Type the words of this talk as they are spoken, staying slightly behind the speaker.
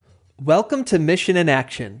Welcome to Mission in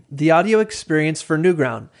Action, the audio experience for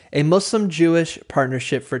Newground, a Muslim-Jewish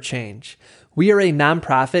partnership for change. We are a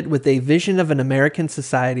nonprofit with a vision of an American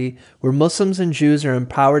society where Muslims and Jews are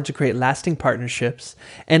empowered to create lasting partnerships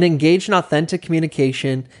and engage in authentic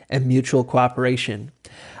communication and mutual cooperation.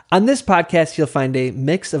 On this podcast, you'll find a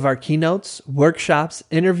mix of our keynotes, workshops,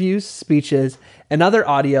 interviews, speeches, and other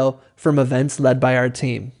audio from events led by our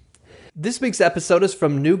team. This week's episode is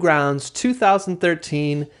from Newground's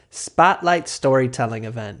 2013 Spotlight Storytelling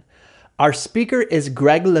event. Our speaker is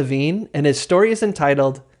Greg Levine, and his story is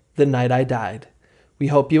entitled The Night I Died. We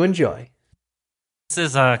hope you enjoy. This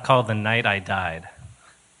is called The Night I Died.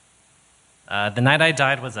 The Night I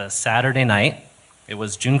Died was a Saturday night. It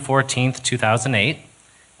was June 14th, 2008,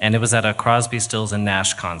 and it was at a Crosby, Stills and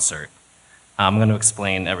Nash concert. I'm going to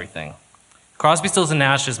explain everything. Crosby, Stills and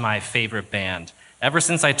Nash is my favorite band. Ever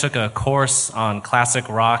since I took a course on classic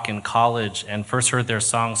rock in college and first heard their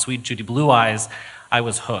song Sweet Judy Blue Eyes, I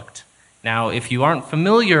was hooked. Now, if you aren't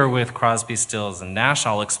familiar with Crosby, Stills and Nash,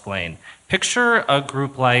 I'll explain. Picture a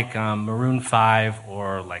group like Maroon 5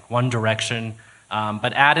 or like One Direction,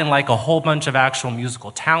 but add in like a whole bunch of actual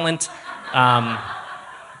musical talent, and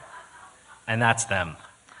that's them.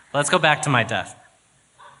 Let's go back to my death.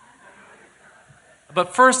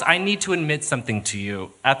 But first, I need to admit something to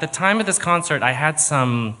you. At the time of this concert, I had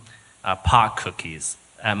some pot cookies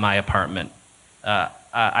at my apartment.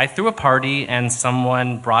 I threw a party, and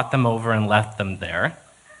someone brought them over and left them there.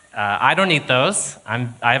 I don't eat those. I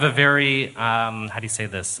have a very, how do you say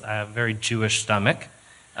this? A very Jewish stomach.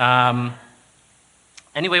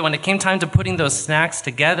 Anyway, when it came time to putting those snacks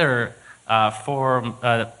together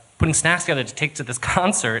to take to this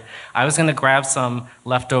concert, I was going to grab some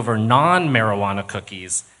leftover non-marijuana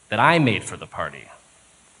cookies that I made for the party.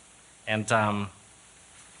 And I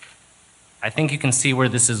think you can see where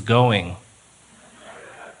this is going.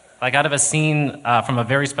 Like out of a scene from a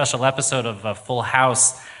very special episode of Full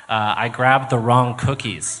House, I grabbed the wrong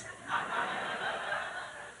cookies.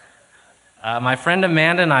 My friend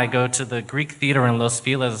Amanda and I go to the Greek Theater in Los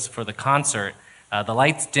Feliz for the concert. The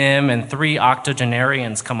lights dim and 3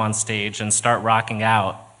 octogenarians come on stage and start rocking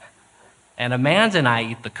out. And Amanda and I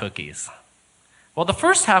eat the cookies. Well, the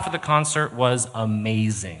first half of the concert was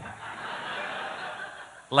amazing.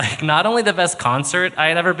 Like, not only the best concert I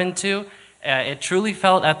had ever been to, it truly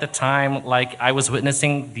felt at the time like I was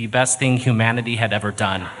witnessing the best thing humanity had ever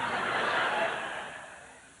done.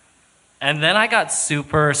 And then I got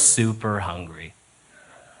super, super hungry.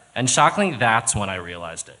 And shockingly, that's when I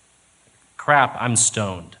realized it. Crap, I'm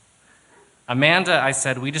stoned. Amanda, I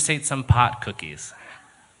said, we just ate some pot cookies.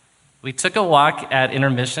 We took a walk at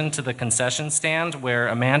intermission to the concession stand where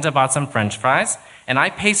Amanda bought some French fries, and I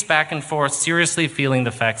paced back and forth, seriously feeling the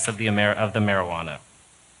effects of the marijuana.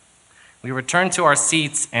 We returned to our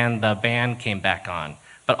seats, and the band came back on.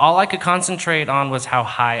 But all I could concentrate on was how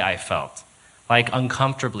high I felt, like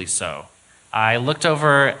uncomfortably so. I looked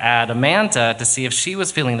over at Amanda to see if she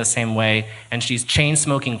was feeling the same way, and she's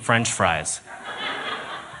chain-smoking French fries.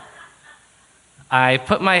 I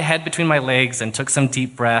put my head between my legs and took some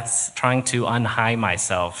deep breaths, trying to unhigh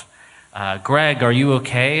myself. Greg, are you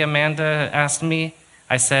okay? Amanda asked me.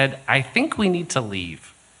 I said, I think we need to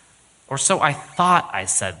leave. Or so I thought I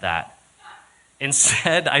said that.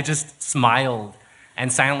 Instead, I just smiled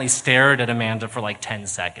and silently stared at Amanda for like 10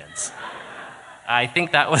 seconds. I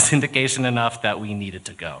think that was indication enough that we needed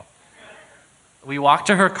to go. We walked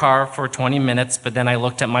to her car for 20 minutes, but then I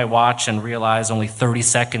looked at my watch and realized only 30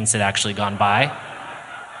 seconds had actually gone by.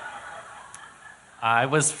 I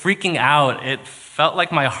was freaking out. It felt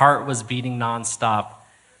like my heart was beating nonstop.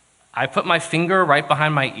 I put my finger right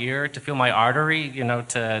behind my ear to feel my artery,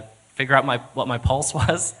 to figure out what my pulse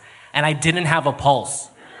was, and I didn't have a pulse.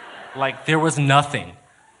 Like, there was nothing.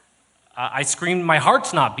 I screamed, my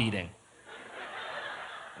heart's not beating.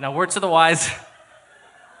 Now, word to the wise,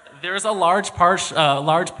 there's a large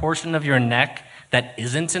portion of your neck that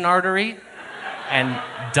isn't an artery and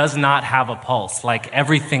does not have a pulse, like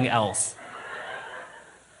everything else.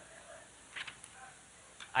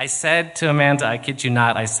 I said to Amanda, I kid you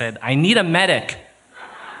not, I said, I need a medic.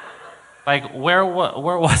 Like, where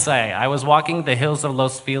was I? I was walking the hills of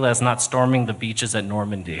Los Feliz, not storming the beaches at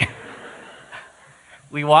Normandy.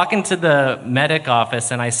 We walk into the medic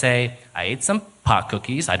office and I say, I ate some pot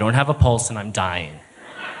cookies, I don't have a pulse, and I'm dying.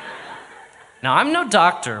 Now, I'm no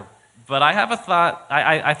doctor, but I have a thought.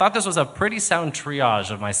 I thought this was a pretty sound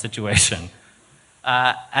triage of my situation.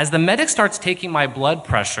 As the medic starts taking my blood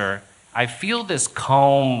pressure, I feel this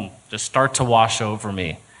calm just start to wash over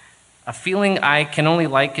me. A feeling I can only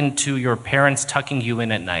liken to your parents tucking you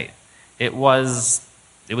in at night. It was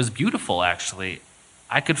beautiful, actually.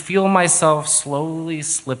 I could feel myself slowly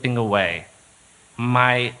slipping away.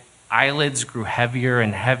 My eyelids grew heavier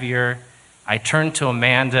and heavier. I turned to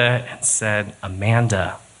Amanda and said,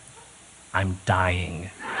 "Amanda, I'm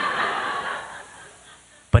dying.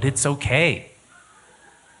 But it's okay.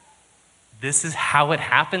 This is how it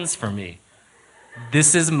happens for me.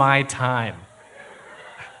 This is my time."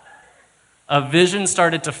 A vision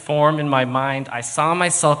started to form in my mind. I saw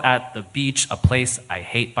myself at the beach, a place I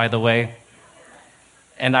hate, by the way,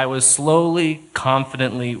 and I was slowly,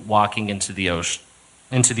 confidently walking into the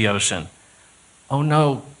ocean. "Oh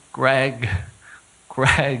no, Greg,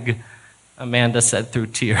 Amanda said through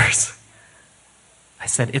tears. I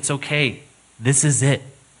said, "It's okay. This is it.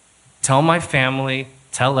 Tell my family,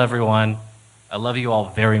 tell everyone, I love you all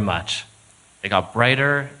very much." It got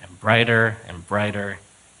brighter and brighter and brighter,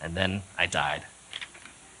 and then I died.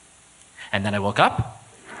 And then I woke up,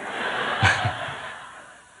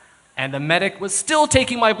 and the medic was still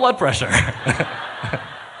taking my blood pressure.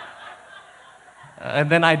 And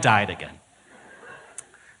then I died again.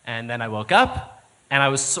 And then I woke up, and I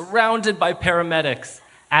was surrounded by paramedics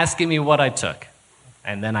asking me what I took.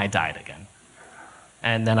 And then I died again.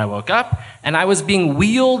 And then I woke up, and I was being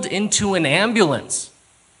wheeled into an ambulance.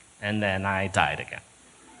 And then I died again.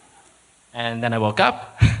 And then I woke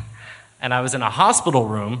up, and I was in a hospital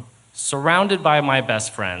room, surrounded by my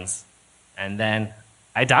best friends. And then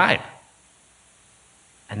I died.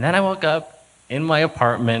 And then I woke up in my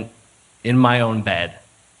apartment, in my own bed.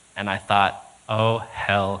 And I thought, oh,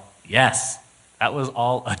 hell yes. That was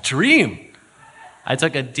all a dream. I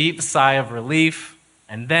took a deep sigh of relief,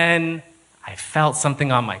 and then I felt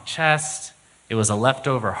something on my chest. It was a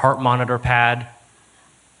leftover heart monitor pad.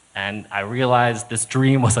 And I realized this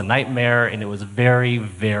dream was a nightmare, and it was very,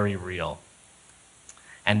 very real.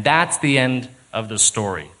 And that's the end of the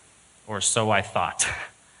story, or so I thought.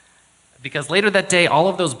 Because later that day, all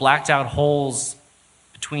of those blacked out holes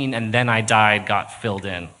between "and then I died" got filled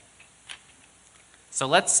in. So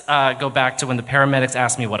let's go back to when the paramedics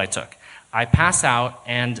asked me what I took. I pass out,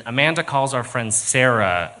 and Amanda calls our friend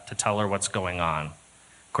Sarah to tell her what's going on.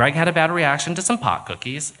 Greg had a bad reaction to some pot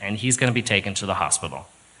cookies, and he's going to be taken to the hospital.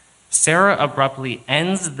 Sarah abruptly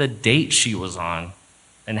ends the date she was on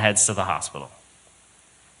and heads to the hospital.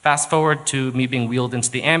 Fast forward to me being wheeled into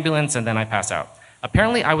the ambulance, and then I pass out.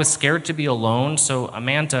 Apparently, I was scared to be alone, so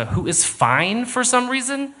Amanda, who is fine for some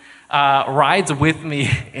reason, rides with me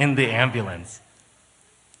in the ambulance.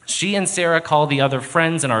 She and Sarah call the other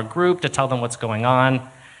friends in our group to tell them what's going on.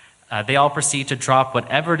 They all proceed to drop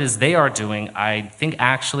whatever it is they are doing. I think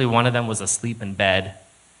actually one of them was asleep in bed,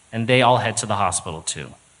 and they all head to the hospital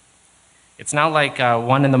too. It's now like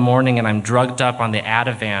 1 in the morning, and I'm drugged up on the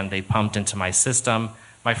Ativan they pumped into my system.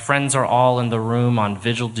 My friends are all in the room on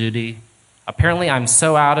vigil duty. Apparently, I'm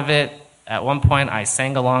so out of it, at one point I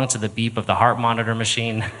sang along to the beep of the heart monitor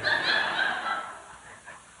machine.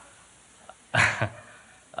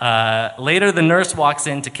 Later, the nurse walks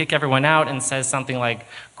in to kick everyone out and says something like,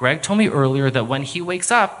 "Greg told me earlier that when he wakes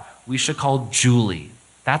up, we should call Julie.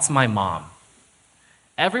 That's my mom."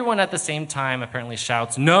 Everyone at the same time apparently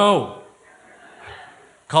shouts, "No!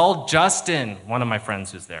 Call Justin," one of my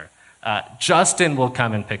friends who's there. Justin will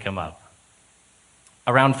come and pick him up.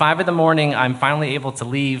 Around 5 in the morning, I'm finally able to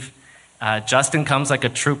leave. Justin comes like a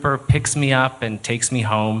trooper, picks me up, and takes me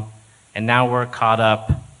home. And now we're caught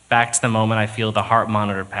up back to the moment I feel the heart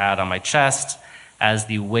monitor pad on my chest as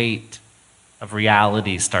the weight of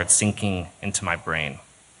reality starts sinking into my brain.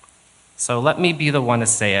 So let me be the one to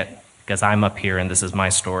say it, because I'm up here and this is my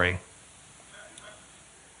story.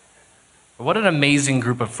 What an amazing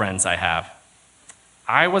group of friends I have.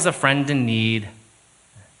 I was a friend in need,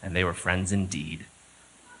 and they were friends indeed.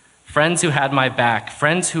 Friends who had my back,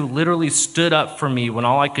 friends who literally stood up for me when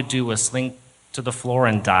all I could do was slink to the floor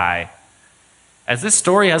and die. As this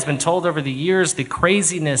story has been told over the years, the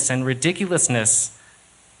craziness and ridiculousness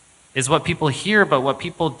is what people hear, but what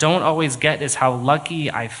people don't always get is how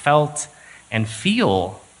lucky I felt and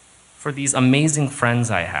feel for these amazing friends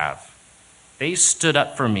I have. They stood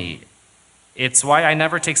up for me. It's why I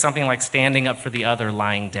never take something like standing up for the other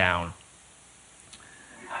lying down.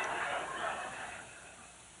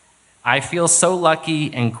 I feel so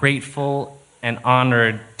lucky and grateful and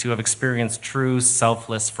honored to have experienced true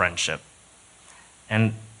selfless friendship.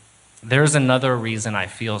 And there's another reason I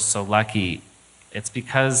feel so lucky. It's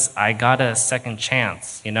because I got a second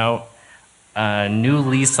chance, a new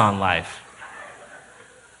lease on life.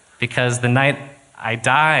 Because the night I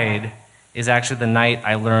died is actually the night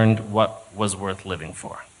I learned what was worth living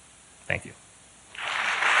for. Thank you.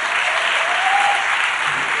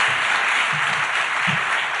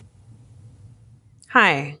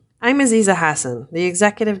 Hi, I'm Aziza Hassan, the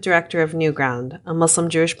Executive Director of Newground, a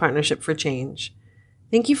Muslim-Jewish Partnership for Change.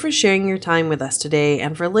 Thank you for sharing your time with us today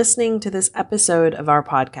and for listening to this episode of our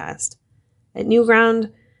podcast. At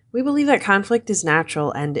Newground, we believe that conflict is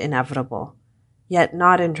natural and inevitable, yet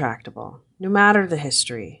not intractable, no matter the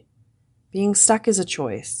history. Being stuck is a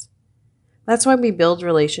choice. That's why we build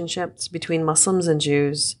relationships between Muslims and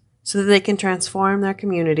Jews so that they can transform their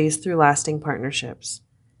communities through lasting partnerships.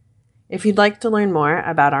 If you'd like to learn more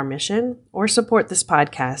about our mission or support this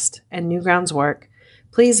podcast and Newground's work,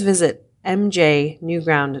 please visit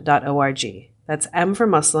mjnewground.org. That's M for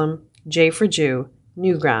Muslim, J for Jew,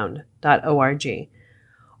 newground.org.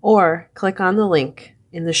 Or click on the link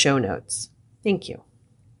in the show notes. Thank you.